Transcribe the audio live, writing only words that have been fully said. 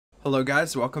Hello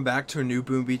guys, welcome back to a new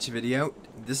Boom Beach video.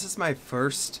 This is my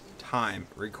first time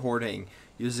recording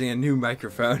using a new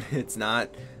microphone. It's not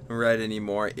red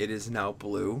anymore, it is now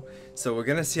blue. So we're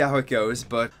gonna see how it goes,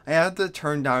 but I had to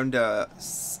turn down to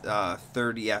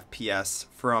 30 FPS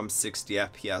from 60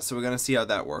 FPS, so we're gonna see how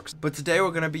that works. But today we're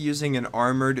gonna be using an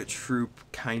armored troop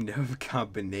kind of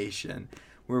combination,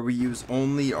 where we use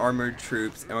only armored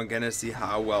troops, and we're gonna see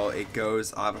how well it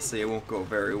goes. Obviously it won't go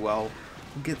very well.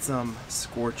 We'll get some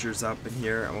scorchers up in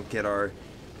here and we'll get our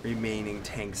remaining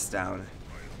tanks down.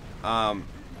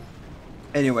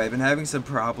 Anyway, I've been having some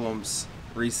problems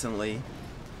recently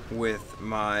with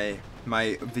my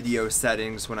video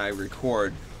settings when I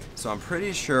record, so I'm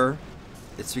pretty sure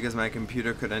it's because my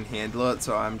computer couldn't handle it,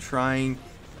 so I'm trying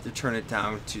to turn it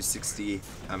down to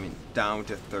down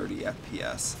to 30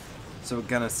 FPS. So we're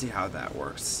gonna see how that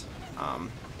works.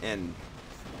 And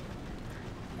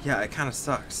yeah, it kind of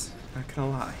sucks. Not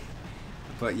gonna lie.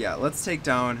 But yeah, let's take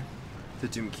down the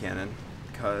Doom Cannon,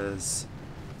 because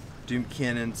Doom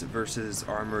Cannons versus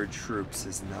armored troops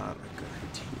is not a good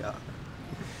idea.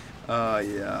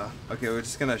 Yeah. Okay, we're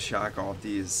just gonna shock all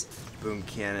these Boom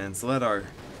Cannons. Let our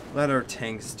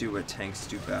tanks do what tanks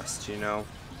do best, you know?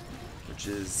 Which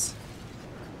is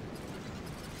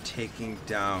taking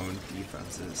down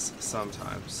defenses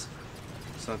sometimes.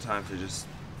 Sometimes they just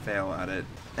fail at it.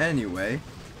 Anyway,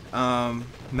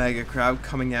 Mega Crowd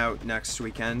coming out next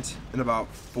weekend in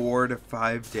about 4 to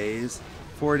 5 days.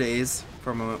 4 days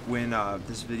from when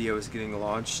this video is getting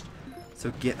launched.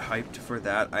 So get hyped for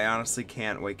that. I honestly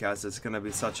can't wait, guys. It's gonna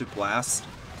be such a blast.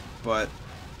 But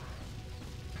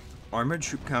armored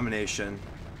troop combination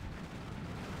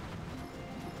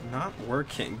not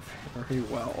working very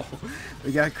well.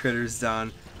 We got critters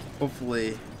down.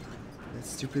 Hopefully that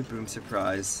stupid boom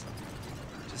surprise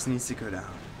just needs to go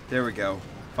down. There we go.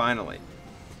 Finally.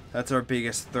 That's our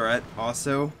biggest threat.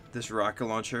 Also, this rocket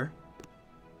launcher.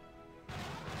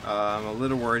 I'm a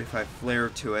little worried if I flare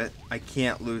to it. I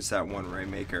can't lose that one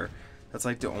Rainmaker. That's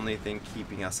like the only thing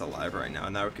keeping us alive right now.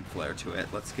 Now we can flare to it.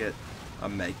 Let's get a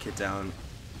med kit down.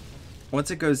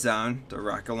 Once it goes down, the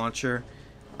rocket launcher,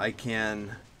 I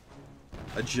can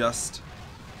adjust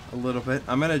a little bit.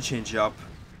 I'm going to change up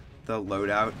the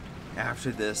loadout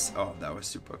after this. Oh, that was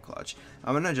super clutch.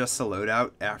 I'm gonna adjust the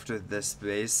loadout after this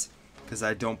base, because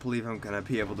I don't believe I'm gonna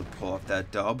be able to pull off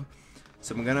that dub.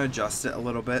 So I'm gonna adjust it a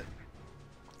little bit.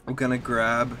 I'm gonna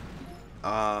grab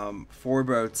 4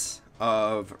 boats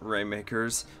of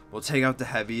Rainmakers. We'll take out the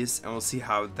heavies and we'll see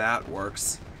how that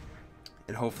works,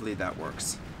 and hopefully that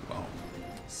works well.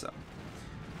 So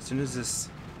as soon as this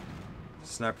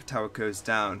sniper tower goes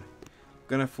down, I'm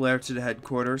gonna flare to the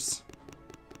headquarters.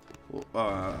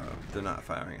 They're not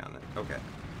firing on it. Okay.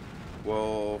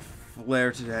 We'll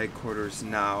flare to the headquarters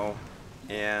now,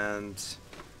 and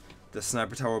the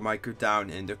sniper tower might go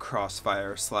down into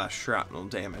crossfire / shrapnel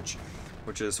damage,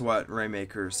 which is what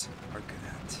Rainmakers are good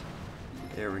at.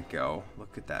 There we go.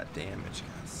 Look at that damage,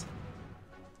 guys.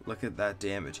 Look at that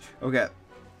damage. Okay.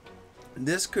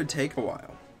 This could take a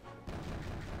while,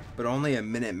 but only a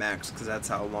minute max, because that's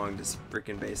how long this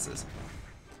freaking base is.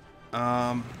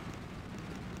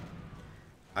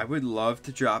 I would love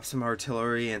to drop some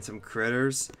artillery and some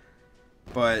critters,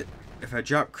 but if I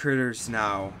drop critters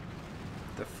now,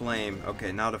 the flame,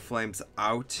 okay, now the flame's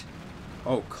out.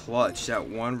 Oh, clutch, that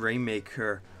one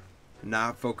Rainmaker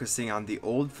not focusing on the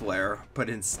old flare, but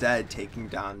instead taking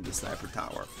down the sniper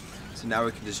tower. So now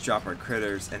we can just drop our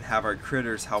critters and have our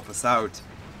critters help us out,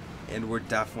 and we're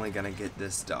definitely gonna get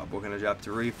this dub. We're gonna drop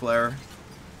the reflare,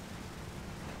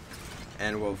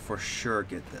 and we'll for sure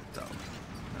get that dub.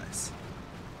 Nice.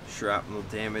 Shrapnel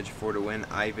damage for the win.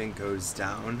 Ivan goes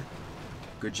down.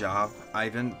 Good job,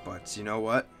 Ivan. But you know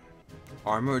what?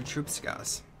 Armored troops,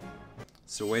 guys.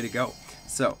 So way to go.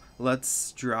 So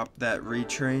let's drop that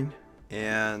retrain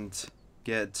and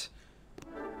get.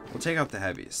 We'll take out the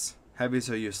heavies. Heavies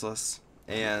are useless,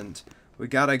 and we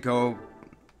gotta go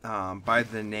by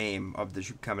the name of the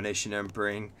troop combination and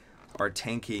bring our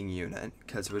tanking unit,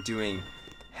 because we're doing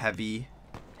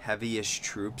heavy-ish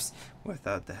troops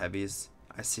without the heavies.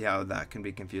 I see how that can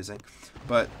be confusing.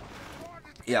 But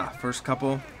yeah, first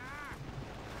couple,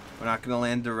 we're not going to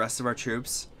land the rest of our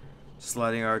troops. Just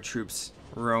letting our troops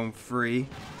roam free.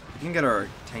 We can get our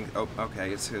tank. Oh, okay, I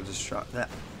guess I'll just drop that.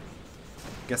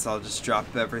 Guess I'll just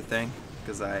drop everything,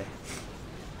 because I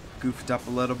goofed up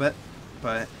a little bit.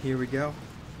 But here we go.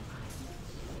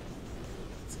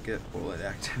 Let's get bullet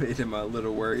activated. I'm a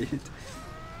little worried.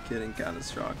 Getting kind of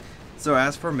strong. So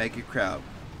as for Mega Crowd,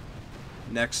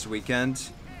 next weekend,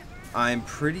 I'm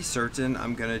pretty certain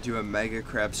I'm gonna do a Mega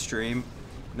Crab stream.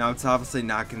 Now it's obviously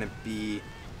not gonna be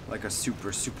like a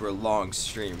super long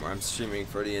stream where I'm streaming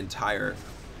for the entire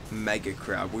mega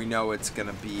crowd. We know it's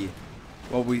gonna be,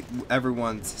 well,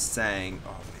 everyone's saying,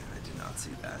 oh man, I did not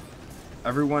see that.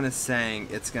 Everyone is saying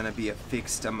it's gonna be a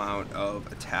fixed amount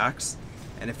of attacks,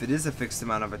 and if it is a fixed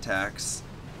amount of attacks,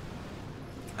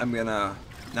 I'm gonna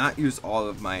not use all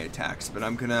of my attacks, but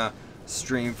I'm gonna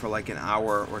stream for like an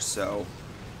hour or so,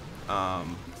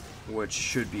 which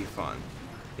should be fun.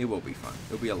 It will be fun.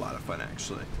 It'll be a lot of fun,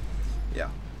 actually. Yeah.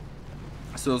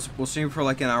 So we'll stream for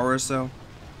like an hour or so,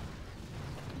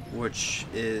 which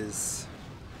is,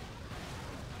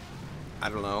 I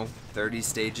don't know, 30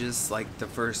 stages, like the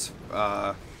first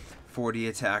 40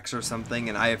 attacks or something,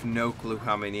 and I have no clue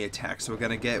how many attacks we're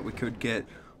gonna get. We could get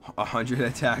 100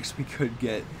 attacks, we could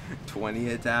get 20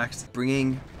 attacks.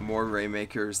 Bringing more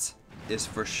Rainmakers is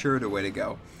for sure the way to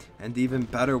go, and the even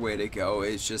better way to go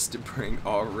is just to bring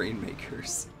all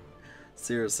Rainmakers.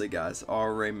 Seriously guys, all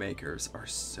Rainmakers are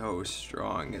so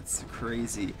strong. It's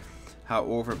crazy how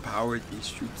overpowered these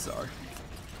troops are.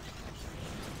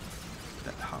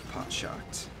 That hot pot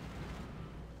shocked.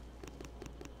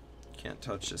 Can't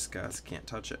touch this, guys. Can't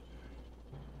touch it.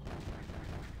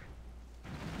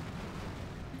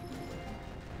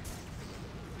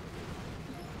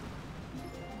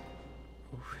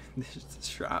 Ooh, this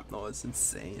shrapnel is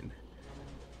insane.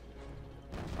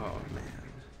 Oh man,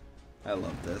 I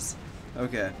love this.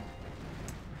 Okay.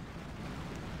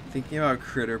 Thinking about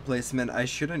critter placement, I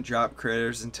shouldn't drop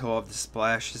critters until all of the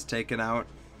splash is taken out,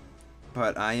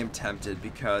 but I am tempted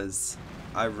because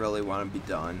I really want to be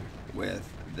done with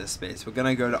this space. We're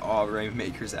gonna go to all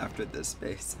Rainmakers after this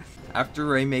space. After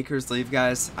Rainmakers leave,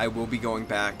 guys, I will be going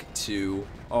back to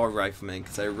all Riflemen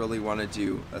because I really want to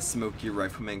do a Smoky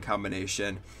Rifleman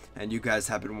combination, and you guys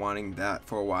have been wanting that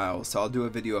for a while, so I'll do a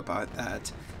video about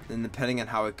that, and depending on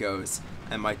how it goes,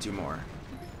 I might do more.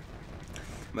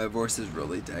 My voice is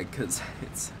really dead because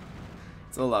it's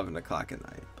 11 o'clock at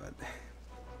night, but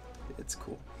it's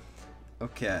cool.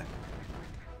 Okay.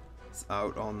 It's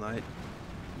out all night.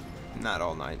 Not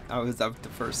all night. I was out the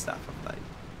first half of night.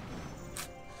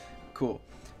 Cool.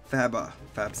 Fabsa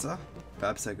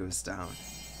goes down.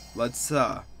 Let's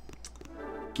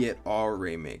get all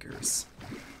Rainmakers.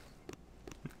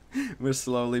 We're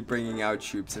slowly bringing out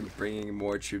troops and bringing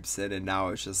more troops in, and now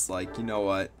it's just like, you know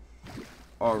what?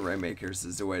 All Rainmakers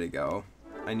is the way to go.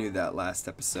 I knew that last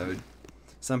episode.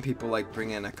 Some people like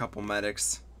bring in a couple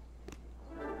medics.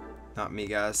 Not me,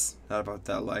 guys. Not about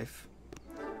that life.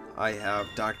 I have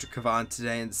Dr. Kavan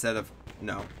today instead of...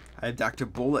 No. I have Dr.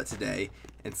 Bullet today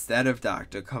instead of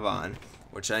Dr. Kavan,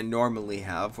 which I normally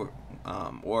have,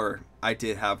 or I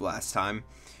did have last time,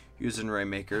 using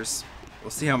Rainmakers. We'll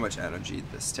see how much energy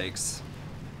this takes.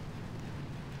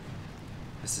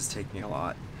 This is taking a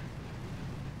lot.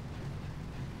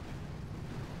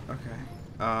 Okay.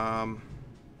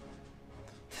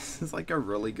 This is like a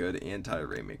really good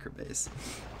anti-Rainmaker base.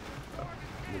 Oh,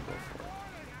 we'll go for it.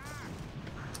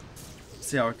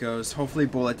 See how it goes. Hopefully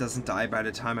Bullet doesn't die by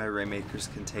the time my Rainmakers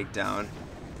can take down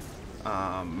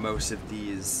most of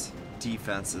these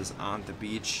defenses on the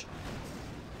beach.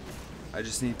 I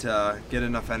just need to get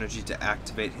enough energy to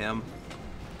activate him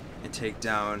and take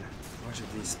down a bunch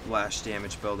of these splash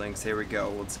damage buildings. There we go.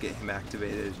 Let's get him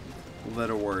activated. A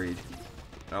little worried.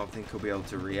 I don't think he'll be able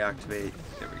to reactivate.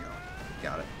 There we go.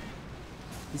 Got it.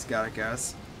 He's got it,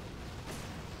 guys.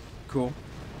 Cool.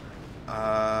 Should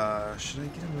I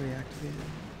get him reactivated?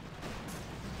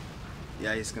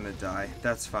 Yeah, he's gonna die.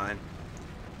 That's fine.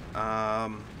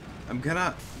 I'm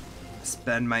gonna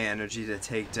spend my energy to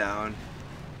take down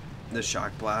the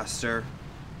Shock Blaster.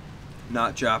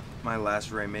 Not drop my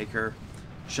last Rainmaker.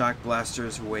 Shock Blaster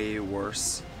is way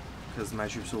worse because my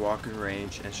troops will walk in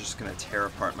range and it's just gonna tear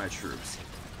apart my troops.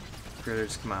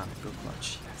 Critters, come on, go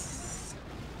clutch. Yes.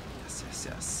 Yes, yes,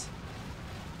 yes.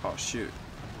 Oh, shoot.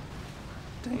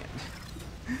 Dang it.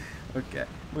 Okay,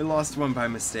 we lost one by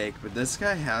mistake, but this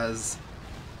guy has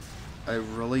a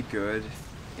really good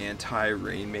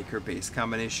anti-Rainmaker base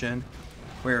combination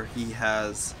where he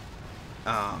has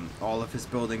all of his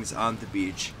buildings on the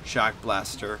beach, Shock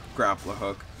Blaster, Grappler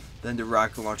Hook, then the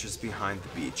rocket launchers behind the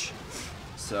beach.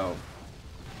 So,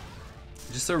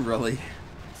 just a really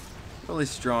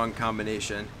strong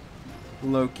combination.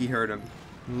 Low-key hurt him.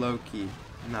 Low-key,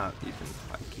 not even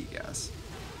high-key, guys.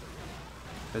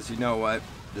 Because you know what?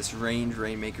 This range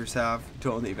Rainmakers have,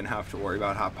 don't even have to worry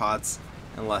about hot pots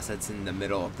unless it's in the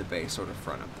middle of the base or the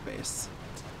front of the base.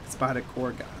 It's by the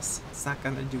core, guys. It's not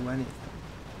gonna do anything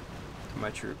to my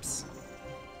troops.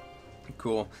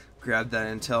 Cool. Grab that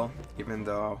intel, even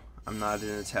though I'm not in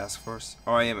a task force.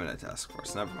 Oh, I am in a task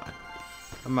force. Never mind.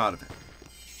 I'm out of it.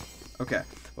 Okay,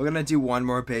 we're gonna do one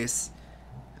more base.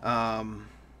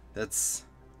 That's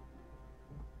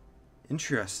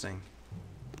interesting.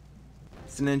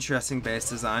 It's an interesting base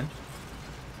design.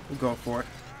 We'll go for it.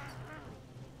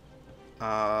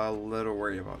 A little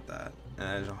worried about that. And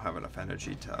I don't have enough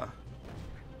energy to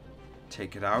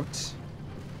take it out.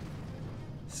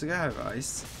 Does the guy have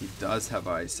ice? He does have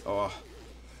ice. Oh,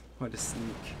 what a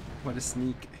sneak. What a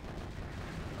sneak.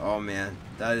 Oh man,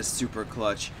 that is super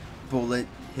clutch. Bullet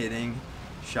hitting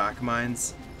shock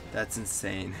mines. That's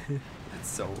insane. That's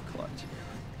so clutch.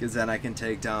 Because then I can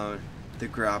take down the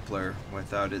grappler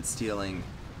without it stealing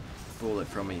bullet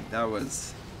from me. That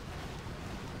was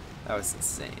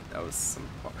insane. That's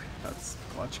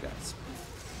clutch, guys.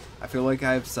 I feel like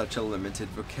I have such a limited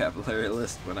vocabulary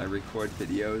list when I record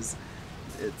videos.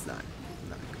 It's not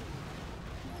good.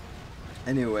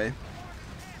 Anyway,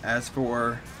 as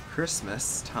for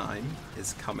Christmas time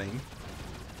is coming.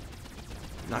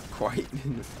 Not quite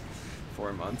in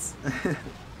 4 months.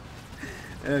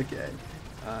 Okay.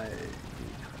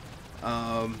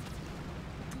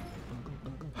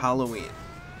 Halloween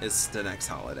is the next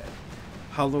holiday.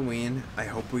 Halloween, I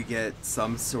hope we get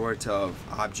some sort of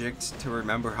object to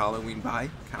remember Halloween by,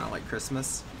 kind of like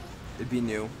Christmas. It'd be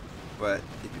new, but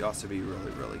it'd also be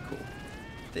really, really cool.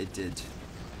 They did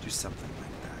do something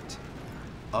like that.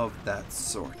 Of that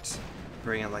sort.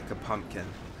 Bring in like a pumpkin.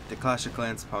 The Clash of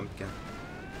Clans pumpkin.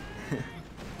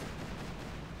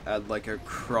 Add like a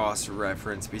cross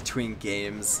reference between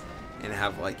games and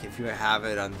have like, if you have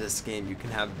it on this game, you can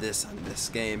have this on this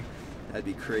game. That'd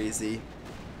be crazy.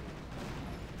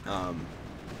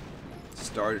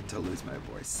 Started to lose my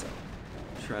voice, so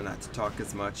try not to talk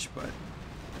as much, but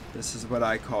this is what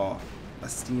I call a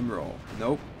steamroll.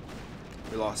 Nope,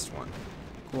 we lost one.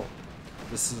 Cool.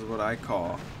 This is what I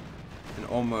call an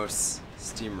almost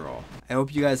steamroll. I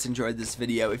hope you guys enjoyed this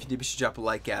video. If you did, be sure to drop a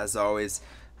like as always.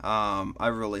 I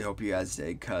really hope you guys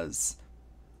did, because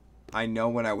I know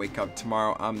when I wake up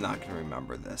tomorrow, I'm not going to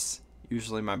remember this.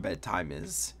 Usually my bedtime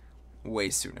is way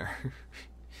sooner.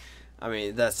 I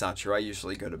mean, that's not true. I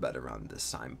usually go to bed around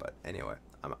this time, but anyway,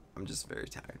 I'm just very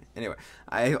tired. Anyway,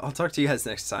 I'll talk to you guys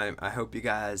next time. I hope you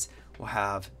guys will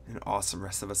have an awesome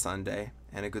rest of a Sunday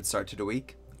and a good start to the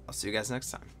week. I'll see you guys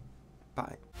next time.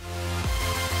 Bye.